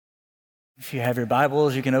If you have your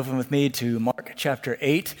Bibles, you can open with me to Mark chapter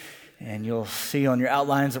 8, and you'll see on your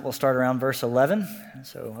outlines that we'll start around verse 11.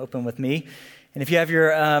 So open with me. And if you have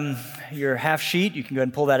your half sheet, you can go ahead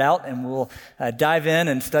and pull that out, and we'll dive in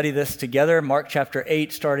and study this together. Mark chapter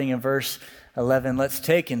 8, starting in verse 11. Let's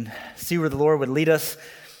take and see where the Lord would lead us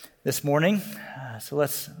this morning. So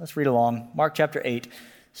let's read along. Mark chapter 8,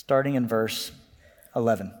 starting in verse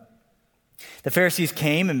 11. The Pharisees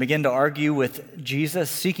came and began to argue with Jesus,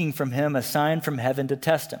 seeking from him a sign from heaven to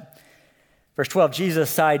test him. Verse 12, Jesus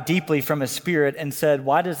sighed deeply from his spirit and said,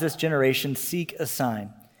 "Why does this generation seek a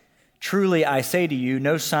sign? Truly, I say to you,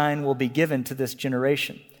 no sign will be given to this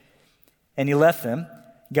generation." And he left them,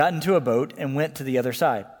 got into a boat, and went to the other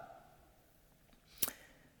side.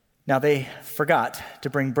 Now they forgot to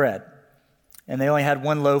bring bread, and they only had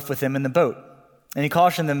one loaf with them in the boat. And he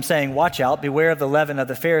cautioned them, saying, "Watch out, beware of the leaven of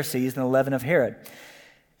the Pharisees and the leaven of Herod." And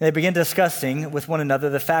they began discussing with one another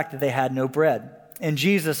the fact that they had no bread. And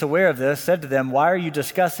Jesus, aware of this, said to them, "Why are you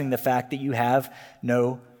discussing the fact that you have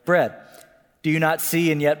no bread? Do you not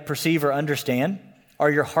see and yet perceive or understand?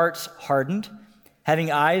 Are your hearts hardened?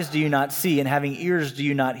 Having eyes, do you not see? And having ears, do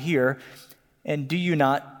you not hear? And do you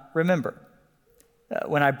not remember?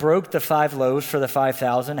 When I broke the 5 loaves for the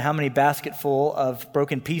 5,000, how many basketful of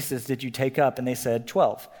broken pieces did you take up?" And they said,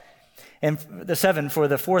 12. "And the 7 for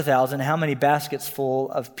the 4,000, how many baskets full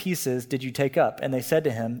of pieces did you take up?" And they said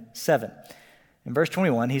to him, 7. In verse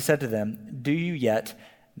 21, he said to them, "Do you yet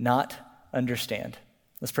not understand?"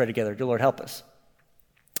 Let's pray together. Dear Lord, help us.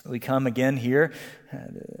 We come again here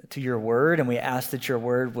to your word, and we ask that your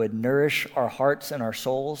word would nourish our hearts and our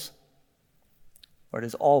souls. Lord,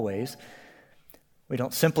 as always, we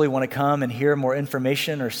don't simply want to come and hear more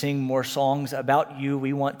information or sing more songs about you.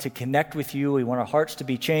 We want to connect with you. We want our hearts to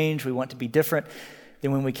be changed. We want to be different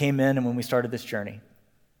than when we came in and when we started this journey.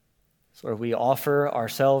 So Lord, we offer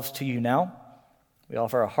ourselves to you now. We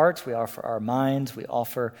offer our hearts. We offer our minds. We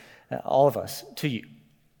offer all of us to you.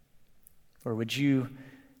 Lord, would you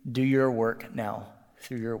do your work now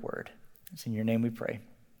through your word? It's in your name we pray.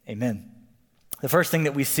 Amen. The first thing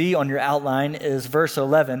that we see on your outline is verse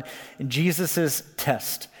 11, Jesus'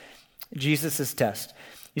 test. Jesus' test.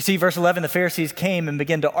 You see, verse 11, the Pharisees came and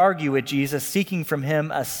began to argue with Jesus, seeking from him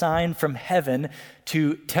a sign from heaven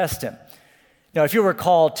to test him. Now, if you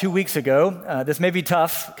recall 2 weeks ago, this may be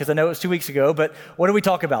tough because I know it was 2 weeks ago, but what did we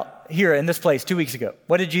talk about here in this place 2 weeks ago?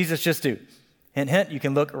 What did Jesus just do? Hint, hint, you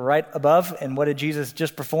can look right above, and what did Jesus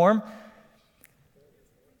just perform?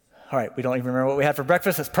 All right, we don't even remember what we had for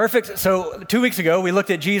breakfast. That's perfect. So 2 weeks ago, we looked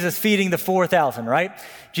at Jesus feeding the 4,000, right?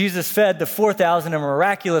 Jesus fed the 4,000 in a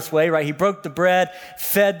miraculous way, right? He broke the bread,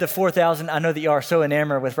 fed the 4,000. I know that you are so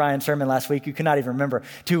enamored with Ryan's sermon last week, you could not even remember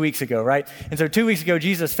 2 weeks ago, right? And so 2 weeks ago,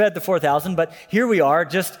 Jesus fed the 4,000, but here we are,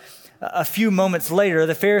 just a few moments later,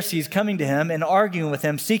 the Pharisees coming to him and arguing with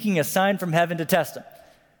him, seeking a sign from heaven to test him.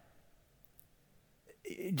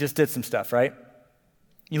 He just did some stuff, right?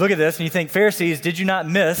 You look at this and you think, Pharisees, did you not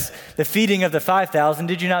miss the feeding of the 5,000?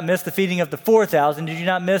 Did you not miss the feeding of the 4,000? Did you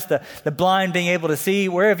not miss the blind being able to see?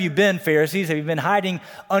 Where have you been, Pharisees? Have you been hiding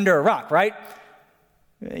under a rock, right?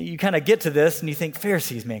 You kind of get to this and you think,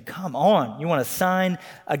 Pharisees, man, come on. You want a sign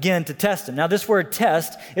again to test them. Now, this word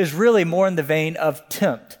test is really more in the vein of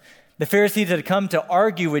tempt. The Pharisees had come to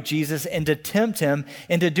argue with Jesus and to tempt him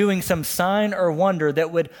into doing some sign or wonder that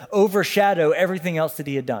would overshadow everything else that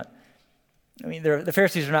he had done. I mean, the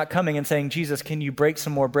Pharisees are not coming and saying, Jesus, can you break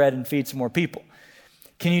some more bread and feed some more people?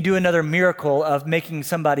 Can you do another miracle of making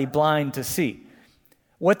somebody blind to see?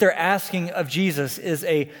 What they're asking of Jesus is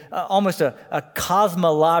almost a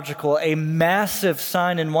cosmological, a massive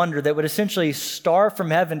sign and wonder that would essentially star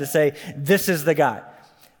from heaven to say, this is the guy.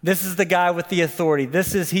 This is the guy with the authority.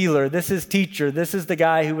 This is healer. This is teacher. This is the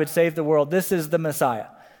guy who would save the world. This is the Messiah.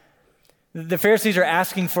 The Pharisees are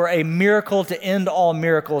asking for a miracle to end all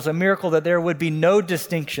miracles, a miracle that there would be no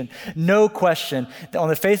distinction, no question on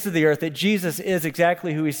the face of the earth that Jesus is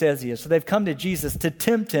exactly who he says he is. So they've come to Jesus to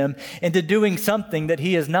tempt him into doing something that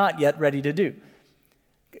he is not yet ready to do.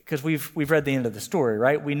 Because we've read the end of the story,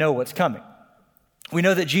 right? We know what's coming. We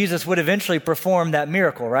know that Jesus would eventually perform that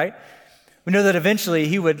miracle, right? We know that eventually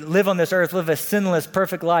he would live on this earth, live a sinless,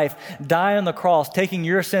 perfect life, die on the cross, taking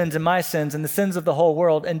your sins and my sins and the sins of the whole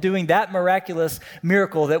world, and doing that miraculous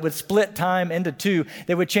miracle that would split time into two,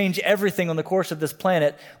 that would change everything on the course of this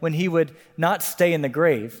planet when he would not stay in the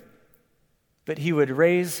grave, but he would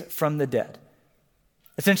raise from the dead.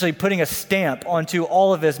 essentially putting a stamp onto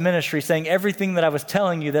all of his ministry, saying everything that I was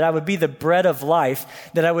telling you, that I would be the bread of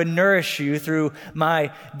life, that I would nourish you through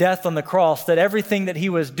my death on the cross, that everything that he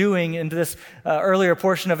was doing in this earlier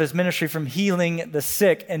portion of his ministry, from healing the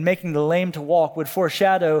sick and making the lame to walk, would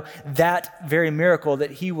foreshadow that very miracle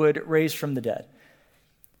that he would raise from the dead.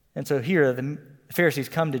 And so here the Pharisees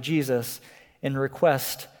come to Jesus and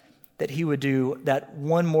request that he would do that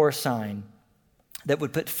one more sign that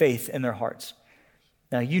would put faith in their hearts.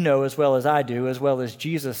 Now, you know as well as I do, as well as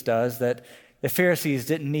Jesus does, that the Pharisees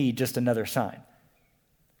didn't need just another sign.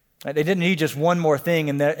 Right? They didn't need just one more thing,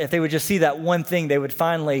 and that if they would just see that one thing, they would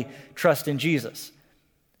finally trust in Jesus.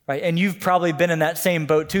 Right? And you've probably been in that same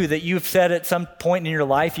boat too, that you've said at some point in your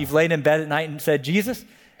life, you've laid in bed at night and said, Jesus,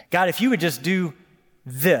 God, if you would just do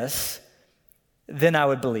this, then I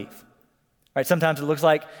would believe. Right? Sometimes it looks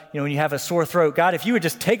like, when you have a sore throat, God, if you would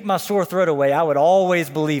just take my sore throat away, I would always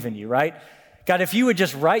believe in you, right? God, if you would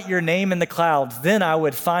just write your name in the clouds, then I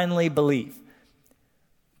would finally believe.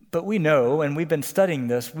 But we know, and we've been studying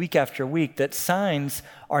this week after week, that signs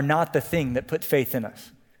are not the thing that put faith in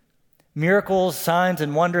us. Miracles, signs,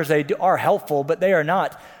 and wonders, they are helpful, but they are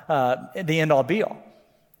not the end-all, be-all.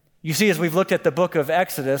 You see, as we've looked at the book of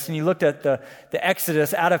Exodus, and you looked at the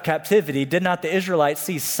Exodus out of captivity, did not the Israelites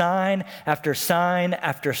see sign after sign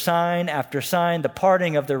after sign after sign, the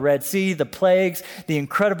parting of the Red Sea, the plagues, the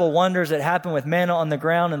incredible wonders that happened with manna on the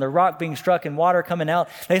ground and the rock being struck and water coming out?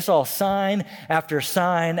 They saw sign after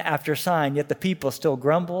sign after sign, yet the people still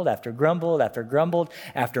grumbled after grumbled after grumbled.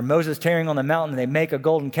 After Moses tearing on the mountain, they make a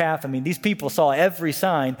golden calf. These people saw every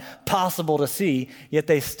sign possible to see, yet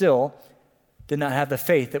they still did not have the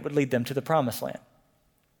faith that would lead them to the promised land.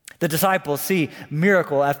 The disciples see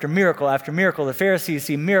miracle after miracle after miracle. The Pharisees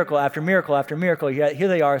see miracle after miracle after miracle. Yet here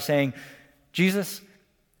they are saying, Jesus,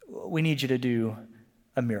 we need you to do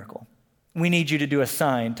a miracle. We need you to do a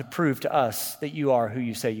sign to prove to us that you are who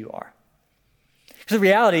you say you are. Because the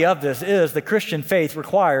reality of this is the Christian faith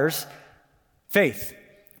requires faith.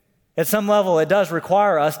 At some level, it does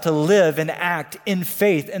require us to live and act in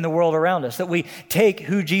faith in the world around us, that we take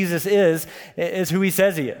who Jesus is who he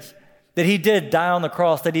says he is, that he did die on the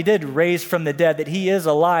cross, that he did raise from the dead, that he is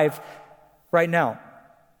alive right now.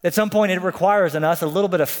 At some point, it requires in us a little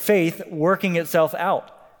bit of faith working itself out.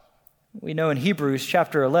 We know in Hebrews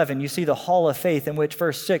chapter 11, you see the hall of faith in which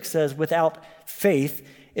verse 6 says, without faith,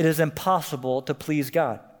 it is impossible to please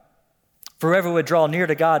God. For whoever would draw near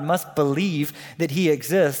to God must believe that he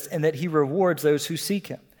exists and that he rewards those who seek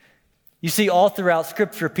him. You see all throughout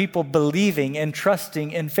Scripture people believing and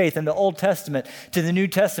trusting in faith. In the Old Testament to the New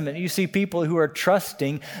Testament, you see people who are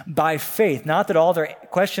trusting by faith. Not that all their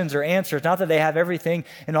questions are answered, not that they have everything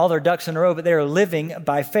and all their ducks in a row, but they are living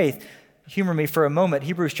by faith. Humor me for a moment.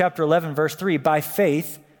 Hebrews chapter 11, verse 3, by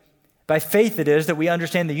faith it is that we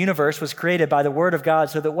understand the universe was created by the word of God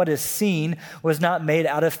so that what is seen was not made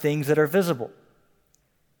out of things that are visible.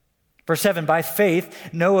 Verse 7, by faith,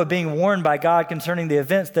 Noah being warned by God concerning the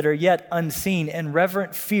events that are yet unseen, in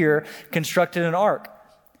reverent fear constructed an ark.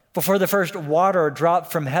 Before the first water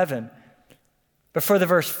dropped from heaven, before the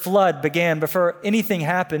first flood began, before anything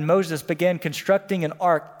happened, Moses began constructing an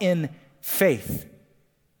ark in faith.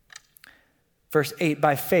 Verse 8,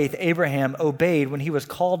 by faith, Abraham obeyed when he was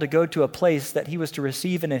called to go to a place that he was to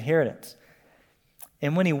receive an inheritance.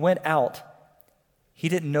 And when he went out, he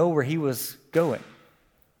didn't know where he was going.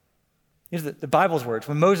 These are the Bible's words.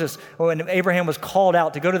 When Abraham was called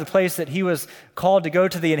out to go to the place that he was called to go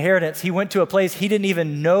to the inheritance, he went to a place he didn't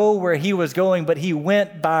even know where he was going, but he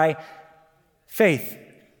went by faith.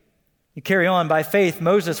 You carry on. By faith,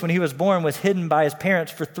 Moses, when he was born, was hidden by his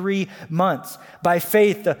parents for 3 months. By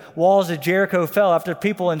faith, the walls of Jericho fell after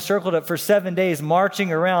people encircled it for 7 days,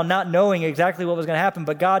 marching around, not knowing exactly what was going to happen.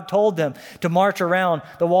 But God told them to march around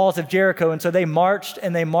the walls of Jericho. And so they marched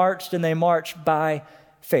and they marched and they marched by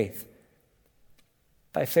faith.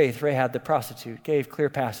 By faith, Rahab the prostitute gave clear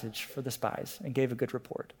passage for the spies and gave a good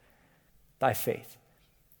report. By faith.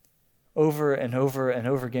 Over and over and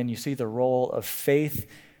over again, you see the role of faith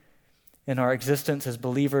in our existence as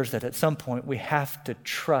believers, that at some point we have to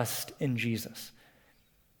trust in Jesus.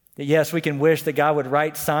 That yes, we can wish that God would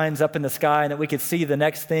write signs up in the sky and that we could see the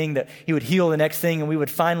next thing, that he would heal the next thing and we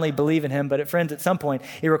would finally believe in him. But friends, at some point,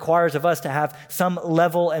 it requires of us to have some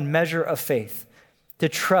level and measure of faith, to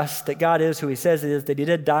trust that God is who he says he is, that he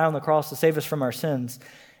did die on the cross to save us from our sins,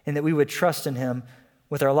 and that we would trust in him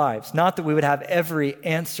with our lives. Not that we would have every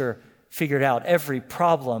answer figured out, every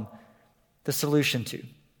problem the solution to.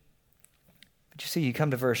 But you see, you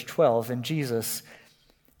come to verse 12, and Jesus,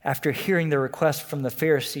 after hearing the request from the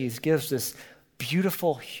Pharisees, gives this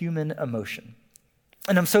beautiful human emotion.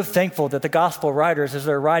 And I'm so thankful that the gospel writers, as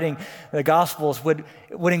they're writing the gospels, would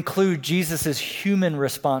include Jesus' human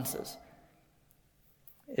responses.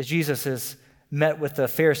 As Jesus is met with the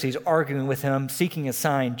Pharisees, arguing with him, seeking a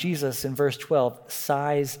sign, Jesus, in verse 12,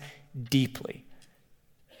 sighs deeply.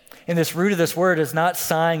 And this root of this word is not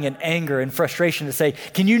sighing in anger and frustration to say,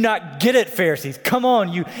 can you not get it, Pharisees? Come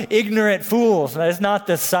on, you ignorant fools. That is not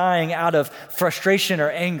the sighing out of frustration or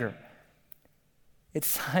anger. It's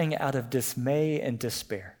sighing out of dismay and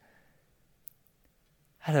despair.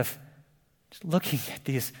 Out of looking at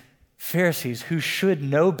these Pharisees who should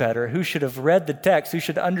know better, who should have read the text, who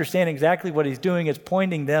should understand exactly what he's doing, is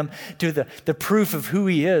pointing them to the proof of who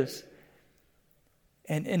he is.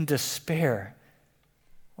 And in despair,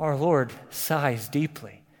 our Lord sighs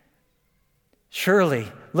deeply. Surely,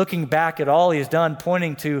 looking back at all he has done,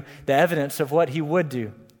 pointing to the evidence of what he would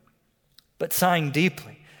do, but sighing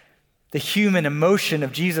deeply. The human emotion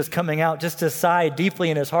of Jesus coming out just to sigh deeply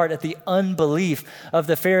in his heart at the unbelief of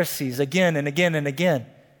the Pharisees again and again and again.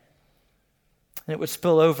 And it would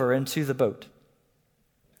spill over into the boat.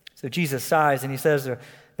 So Jesus sighs and he says,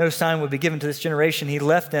 no sign would be given to this generation. He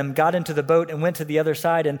left them, got into the boat, and went to the other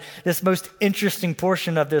side. And this most interesting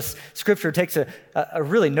portion of this scripture takes a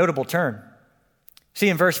really notable turn. See,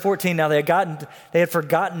 in verse 14, now they had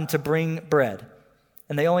forgotten to bring bread,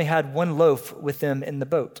 and they only had one loaf with them in the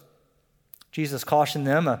boat. Jesus cautioned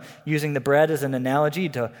them, using the bread as an analogy,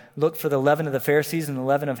 to look for the leaven of the Pharisees and the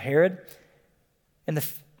leaven of Herod. And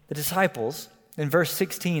the disciples, in verse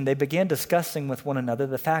 16, they began discussing with one another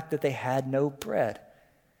the fact that they had no bread.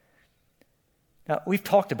 Now, we've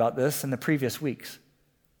talked about this in the previous weeks.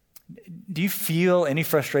 Do you feel any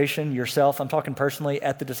frustration yourself? I'm talking personally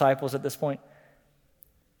at the disciples at this point.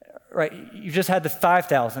 Right, you just had the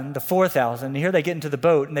 5,000, the 4,000, and here they get into the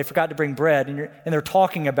boat and they forgot to bring bread, and they're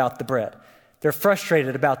talking about the bread. They're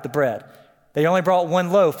frustrated about the bread. They only brought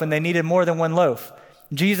one loaf and they needed more than one loaf.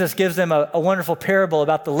 Jesus gives them a wonderful parable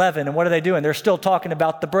about the leaven, and what are they doing? They're still talking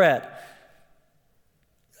about the bread.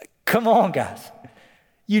 Come on, guys.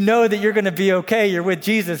 You know that you're going to be okay. You're with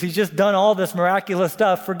Jesus. He's just done all this miraculous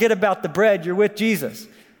stuff. Forget about the bread. You're with Jesus.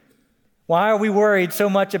 Why are we worried so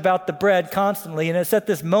much about the bread constantly? And it's at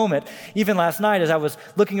this moment, even last night as I was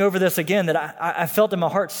looking over this again, that I felt in my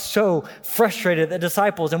heart so frustrated at the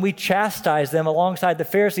disciples, and we chastised them alongside the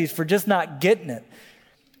Pharisees for just not getting it.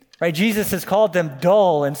 Right? Jesus has called them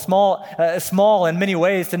dull and small in many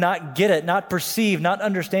ways, to not get it, not perceive, not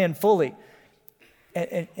understand fully.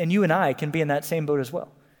 And you and I can be in that same boat as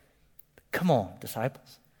well. Come on,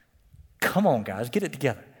 disciples. Come on, guys, get it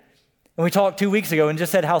together. And we talked 2 weeks ago and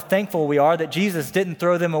just said how thankful we are that Jesus didn't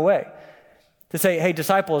throw them away. To say, hey,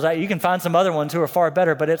 disciples, you can find some other ones who are far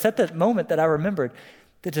better, but it's at that moment that I remembered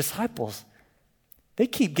the disciples, they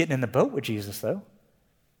keep getting in the boat with Jesus, though.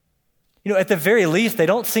 You know, at the very least, they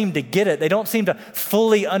don't seem to get it. They don't seem to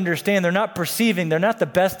fully understand. They're not perceiving. They're not the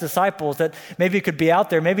best disciples that maybe could be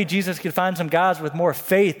out there. Maybe Jesus could find some guys with more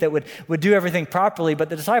faith that would do everything properly, but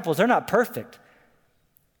the disciples, they're not perfect.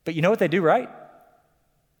 But you know what they do right?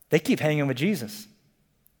 They keep hanging with Jesus.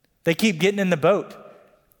 They keep getting in the boat.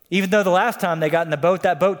 Even though the last time they got in the boat,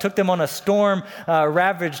 that boat took them on a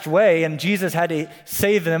storm-ravaged way, and Jesus had to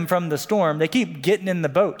save them from the storm. They keep getting in the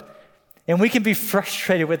boat. And we can be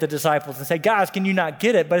frustrated with the disciples and say, guys, can you not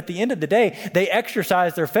get it? But at the end of the day, they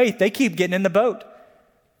exercise their faith. They keep getting in the boat.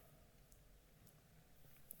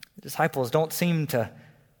 The disciples don't seem to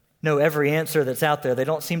know every answer that's out there. They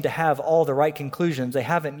don't seem to have all the right conclusions. They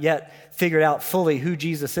haven't yet figured out fully who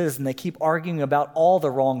Jesus is, and they keep arguing about all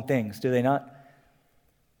the wrong things, do they not?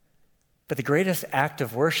 But the greatest act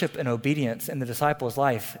of worship and obedience in the disciples'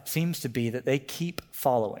 life seems to be that they keep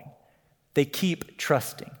following. They keep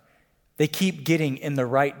trusting. They keep getting in the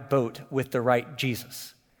right boat with the right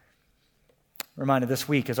Jesus. I'm reminded this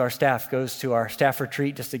week as our staff goes to our staff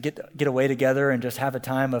retreat just to get away together and just have a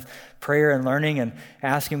time of prayer and learning and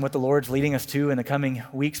asking what the Lord's leading us to in the coming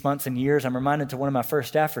weeks, months, and years. I'm reminded to one of my first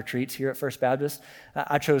staff retreats here at First Baptist,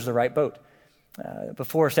 I chose the right boat.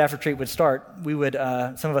 Before staff retreat would start,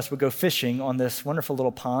 some of us would go fishing on this wonderful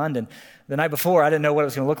little pond. And the night before, I didn't know what it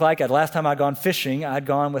was going to look like. The last time I'd gone fishing, I'd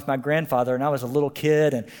gone with my grandfather, and I was a little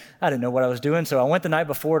kid, and I didn't know what I was doing. So I went the night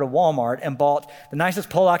before to Walmart and bought the nicest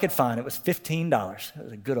pole I could find. It was $15. It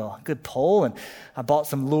was a good pole, and I bought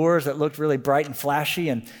some lures that looked really bright and flashy.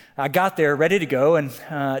 And I got there ready to go, and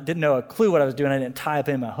didn't know a clue what I was doing. I didn't tie up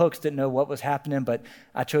any of my hooks, didn't know what was happening, but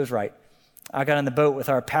I chose right. I got on the boat with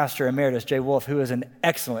our pastor emeritus, Jay Wolf, who is an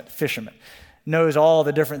excellent fisherman, knows all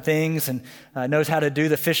the different things and knows how to do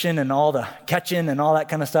the fishing and all the catching and all that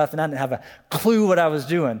kind of stuff. And I didn't have a clue what I was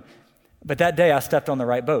doing. But that day I stepped on the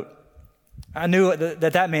right boat. I knew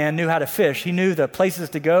that man knew how to fish. He knew the places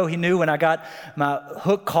to go. He knew when I got my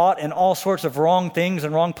hook caught in all sorts of wrong things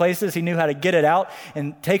and wrong places, he knew how to get it out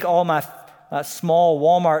and take all my small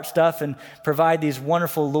Walmart stuff and provide these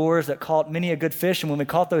wonderful lures that caught many a good fish. And when we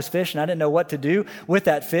caught those fish and I didn't know what to do with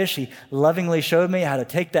that fish, he lovingly showed me how to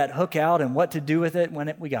take that hook out and what to do with it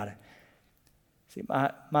when we got it. See,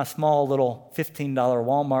 my small little $15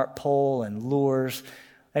 Walmart pole and lures,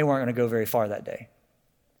 they weren't going to go very far that day.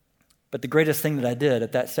 But the greatest thing that I did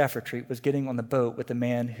at that staff retreat was getting on the boat with the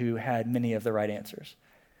man who had many of the right answers.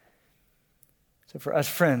 So for us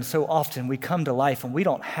friends, so often we come to life and we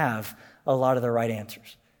don't have a lot of the right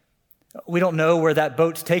answers. We don't know where that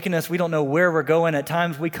boat's taking us. We don't know where we're going. At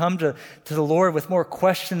times we come to the Lord with more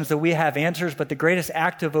questions than we have answers, but the greatest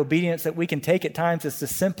act of obedience that we can take at times is to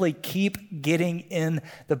simply keep getting in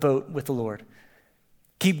the boat with the Lord.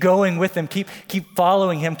 Keep going with him, keep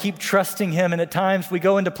following him, keep trusting him. And at times we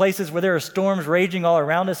go into places where there are storms raging all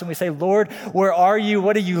around us and we say, Lord, where are you?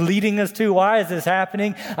 What are you leading us to? Why is this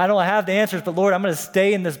happening? I don't have the answers, but Lord, I'm going to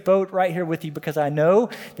stay in this boat right here with you because I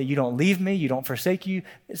know that you don't leave me, you don't forsake me,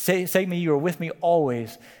 you are with me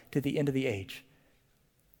always to the end of the age.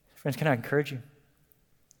 Friends, can I encourage you?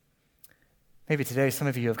 Maybe today some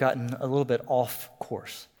of you have gotten a little bit off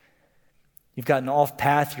course. You've gotten off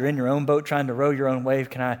path. You're in your own boat trying to row your own wave.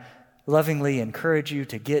 Can I lovingly encourage you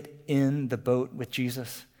to get in the boat with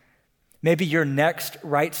Jesus? Maybe your next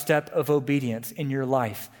right step of obedience in your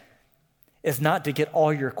life is not to get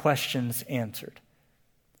all your questions answered.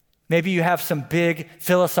 Maybe you have some big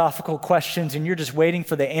philosophical questions and you're just waiting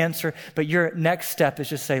for the answer, but your next step is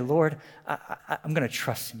just say, Lord, I'm going to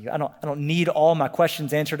trust in you. I don't need all my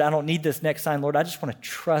questions answered. I don't need this next sign, Lord. I just want to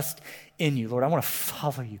trust in you, Lord. I want to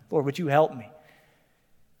follow you. Lord, would you help me?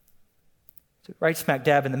 So right smack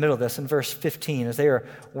dab in the middle of this in verse 15, as they are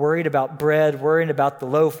worried about bread, worried about the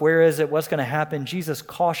loaf, where is it, what's going to happen? Jesus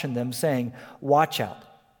cautioned them saying, watch out.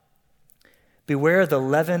 Beware the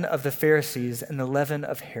leaven of the Pharisees and the leaven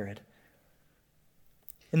of Herod.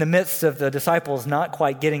 In the midst of the disciples not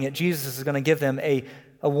quite getting it, Jesus is going to give them a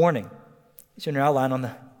warning. It's in your outline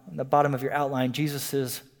on the bottom of your outline,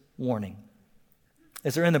 Jesus' warning.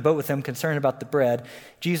 As they're in the boat with him, concerned about the bread,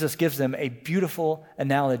 Jesus gives them a beautiful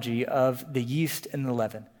analogy of the yeast and the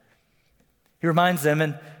leaven. He reminds them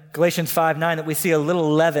in Galatians 5:9 that we see a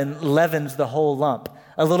little leaven leavens the whole lump.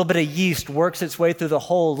 A little bit of yeast works its way through the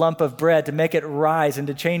whole lump of bread to make it rise and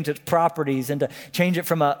to change its properties and to change it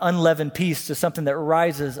from an unleavened piece to something that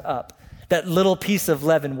rises up. That little piece of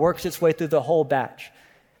leaven works its way through the whole batch.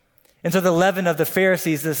 And so the leaven of the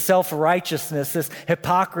Pharisees, this self-righteousness, this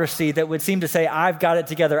hypocrisy that would seem to say, I've got it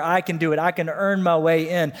together, I can do it, I can earn my way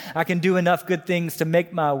in, I can do enough good things to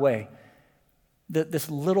make my way. This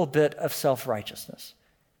little bit of self-righteousness,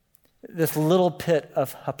 this little pit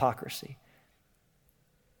of hypocrisy,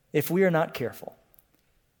 if we are not careful,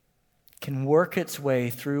 can work its way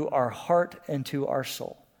through our heart and to our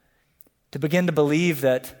soul to begin to believe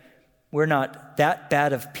that we're not that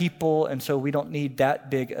bad of people, and so we don't need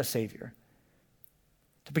that big a Savior.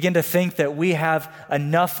 To begin to think that we have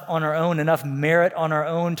enough on our own, enough merit on our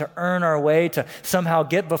own to earn our way, to somehow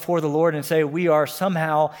get before the Lord and say we are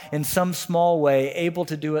somehow, in some small way, able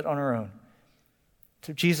to do it on our own.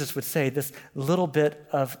 So Jesus would say this little bit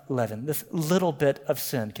of leaven, this little bit of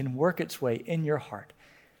sin can work its way in your heart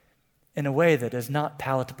in a way that is not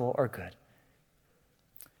palatable or good.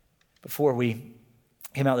 Before we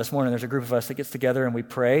came out this morning, there's a group of us that gets together and we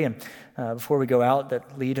pray, and before we go out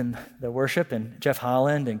that lead in the worship, and Jeff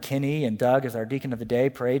Holland and Kenny and Doug as our deacon of the day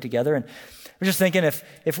pray together, and we're just thinking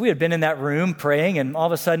if we had been in that room praying and all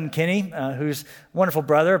of a sudden Kenny, who's a wonderful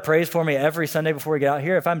brother, prays for me every Sunday before we get out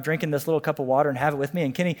here, if I'm drinking this little cup of water and have it with me,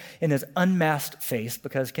 and Kenny in his unmasked face,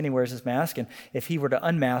 because Kenny wears his mask, and if he were to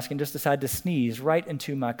unmask and just decide to sneeze right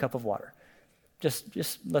into my cup of water,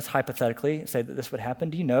 just let's hypothetically say that this would happen.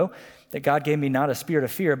 Do you know that God gave me not a spirit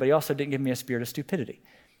of fear, but he also didn't give me a spirit of stupidity?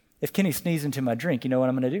 If Kenny sneezes into my drink, you know what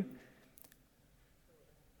I'm going to do?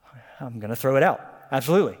 I'm going to throw it out.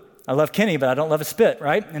 Absolutely. I love Kenny, but I don't love his spit,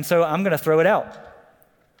 right? And so I'm going to throw it out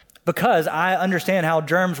because I understand how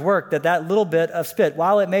germs work, that little bit of spit,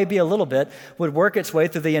 while it may be a little bit, would work its way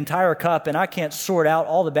through the entire cup, and I can't sort out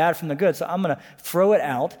all the bad from the good. So I'm going to throw it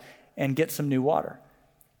out and get some new water.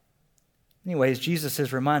 Anyways, Jesus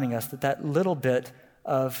is reminding us that little bit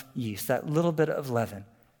of yeast, that little bit of leaven,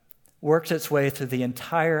 works its way through the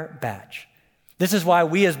entire batch. This is why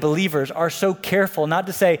we as believers are so careful not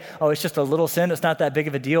to say, oh, it's just a little sin, it's not that big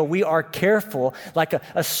of a deal. We are careful, like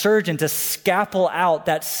a surgeon, to scalpel out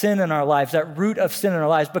that sin in our lives, that root of sin in our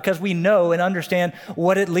lives, because we know and understand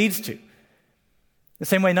what it leads to. The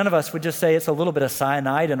same way none of us would just say it's a little bit of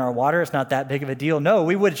cyanide in our water, it's not that big of a deal. No,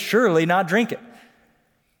 we would surely not drink it.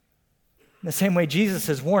 In the same way, Jesus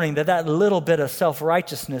is warning that little bit of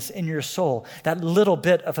self-righteousness in your soul, that little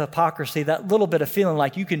bit of hypocrisy, that little bit of feeling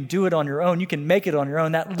like you can do it on your own, you can make it on your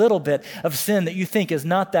own, that little bit of sin that you think is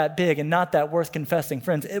not that big and not that worth confessing,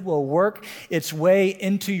 friends, it will work its way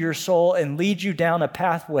into your soul and lead you down a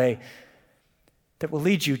pathway that will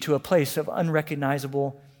lead you to a place of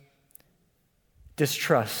unrecognizable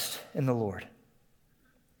distrust in the Lord.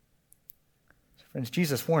 So friends,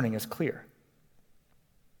 Jesus' warning is clear.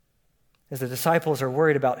 As the disciples are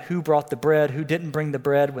worried about who brought the bread, who didn't bring the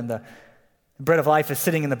bread, when the bread of life is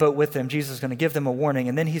sitting in the boat with them, Jesus is going to give them a warning,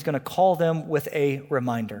 and then he's going to call them with a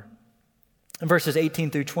reminder. In verses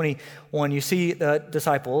 18 through 21, you see the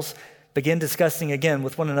disciples begin discussing again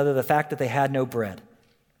with one another the fact that they had no bread.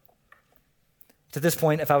 To this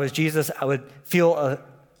point, if I was Jesus, I would feel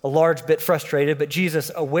a large bit frustrated, but Jesus,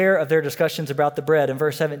 aware of their discussions about the bread, in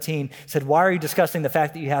verse 17, said, "Why are you discussing the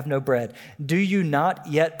fact that you have no bread? Do you not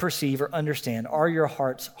yet perceive or understand? Are your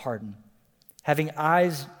hearts hardened? Having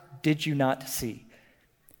eyes, did you not see?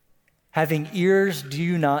 Having ears, do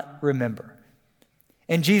you not remember?"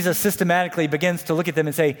 And Jesus systematically begins to look at them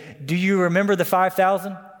and say, "Do you remember the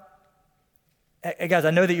 5,000? Hey, guys, I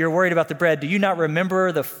know that you're worried about the bread. Do you not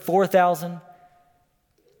remember the 4,000?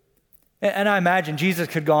 And I imagine Jesus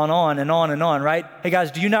could go on and on and on, right? Hey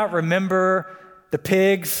guys, do you not remember the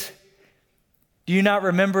pigs? Do you not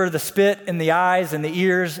remember the spit in the eyes and the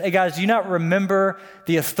ears? Hey guys, do you not remember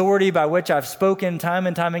the authority by which I've spoken time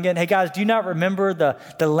and time again? Hey guys, do you not remember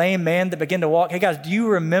the lame man that began to walk? Hey guys, do you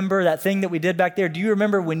remember that thing that we did back there? Do you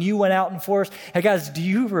remember when you went out in forest? Hey guys, do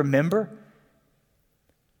you remember?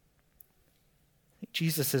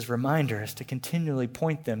 Jesus' reminder is to continually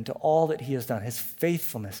point them to all that he has done, his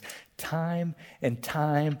faithfulness, time and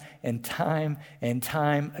time and time and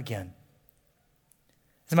time again.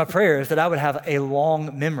 So my prayer is that I would have a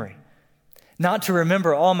long memory, not to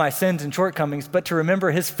remember all my sins and shortcomings, but to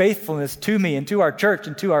remember his faithfulness to me and to our church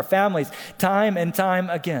and to our families time and time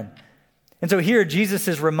again. And so here,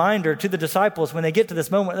 Jesus' reminder to the disciples, when they get to this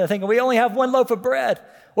moment, they're thinking, we only have one loaf of bread.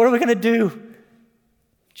 What are we going to do?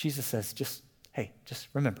 Jesus says, just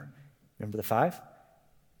remember. Remember the 5?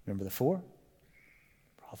 Remember the 4?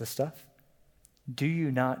 All this stuff? Do you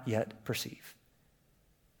not yet perceive?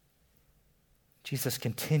 Jesus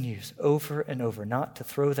continues over and over, not to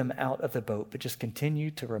throw them out of the boat, but just continue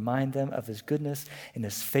to remind them of his goodness and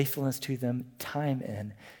his faithfulness to them time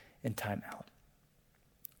in and time out.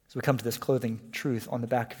 So we come to this clothing truth on the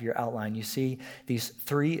back of your outline. You see these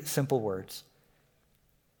 3 simple words.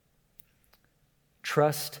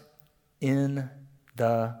 Trust in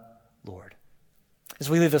the Lord. As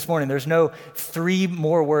we leave this morning, there's no 3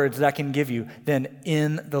 more words that I can give you than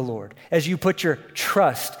in the Lord. As you put your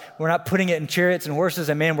trust, we're not putting it in chariots and horses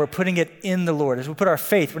and man, we're putting it in the Lord. As we put our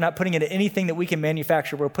faith, we're not putting it in anything that we can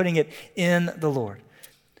manufacture, we're putting it in the Lord.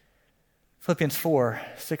 Philippians 4,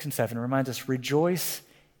 6 and 7 reminds us, rejoice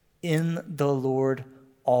in the Lord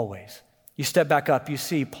always. You step back up, you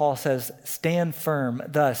see Paul says, stand firm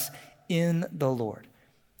thus in the Lord.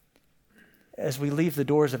 As we leave the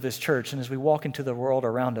doors of this church and as we walk into the world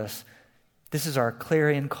around us, this is our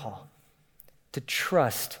clarion call to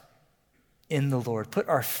trust in the Lord. Put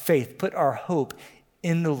our faith, put our hope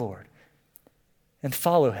in the Lord and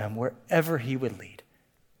follow him wherever he would lead.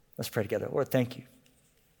 Let's pray together. Lord, thank you.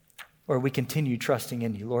 Lord, we continue trusting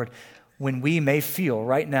in you. Lord, when we may feel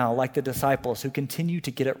right now like the disciples who continue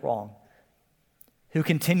to get it wrong, who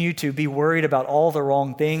continue to be worried about all the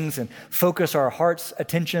wrong things and focus our heart's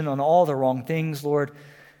attention on all the wrong things, Lord,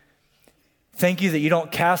 thank you that you don't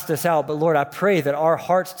cast us out, but Lord, I pray that our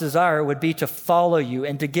heart's desire would be to follow you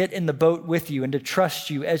and to get in the boat with you and to trust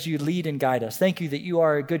you as you lead and guide us. Thank you that you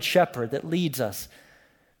are a good shepherd that leads us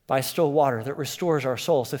by still water, that restores our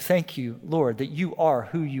soul. So thank you, Lord, that you are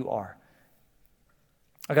who you are.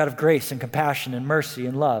 A God of grace and compassion and mercy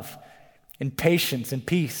and love and patience and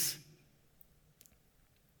peace.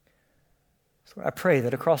 So I pray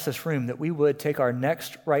that across this room that we would take our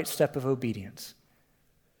next right step of obedience.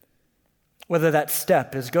 Whether that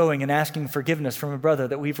step is going and asking forgiveness from a brother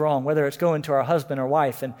that we've wronged, whether it's going to our husband or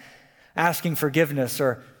wife and asking forgiveness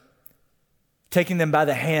or taking them by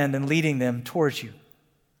the hand and leading them towards you.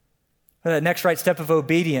 Whether that next right step of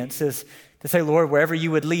obedience is to say, Lord, wherever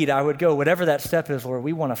you would lead, I would go. Whatever that step is, Lord,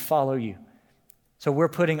 we want to follow you. So we're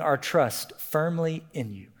putting our trust firmly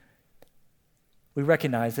in you. We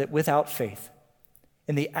recognize that without faith,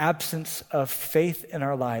 in the absence of faith in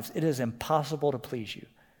our lives, it is impossible to please you.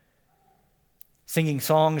 singing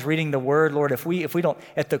songs, reading the word. Lord, if we don't,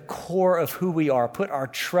 at the core of who we are, put our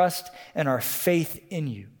trust and our faith in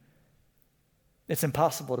you, it's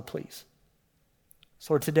impossible to please.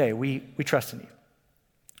 So Lord, today we trust in you.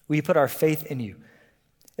 We put our faith in you.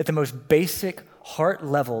 At the most basic heart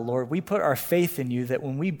level, Lord, we put our faith in you that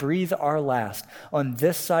when we breathe our last on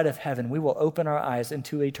this side of heaven, we will open our eyes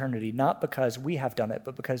into eternity, not because we have done it,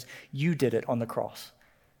 but because you did it on the cross.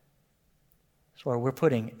 So Lord, we're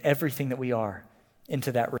putting everything that we are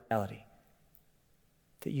into that reality,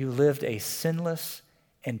 that you lived a sinless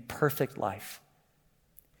and perfect life,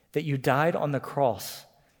 that you died on the cross,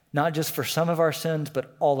 not just for some of our sins,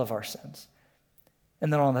 but all of our sins.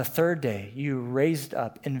 And then on the third day, you raised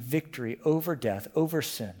up in victory over death, over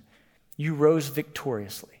sin. You rose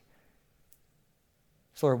victoriously.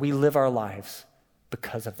 So Lord, we live our lives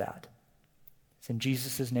because of that. It's in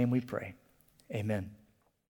Jesus' name we pray. Amen.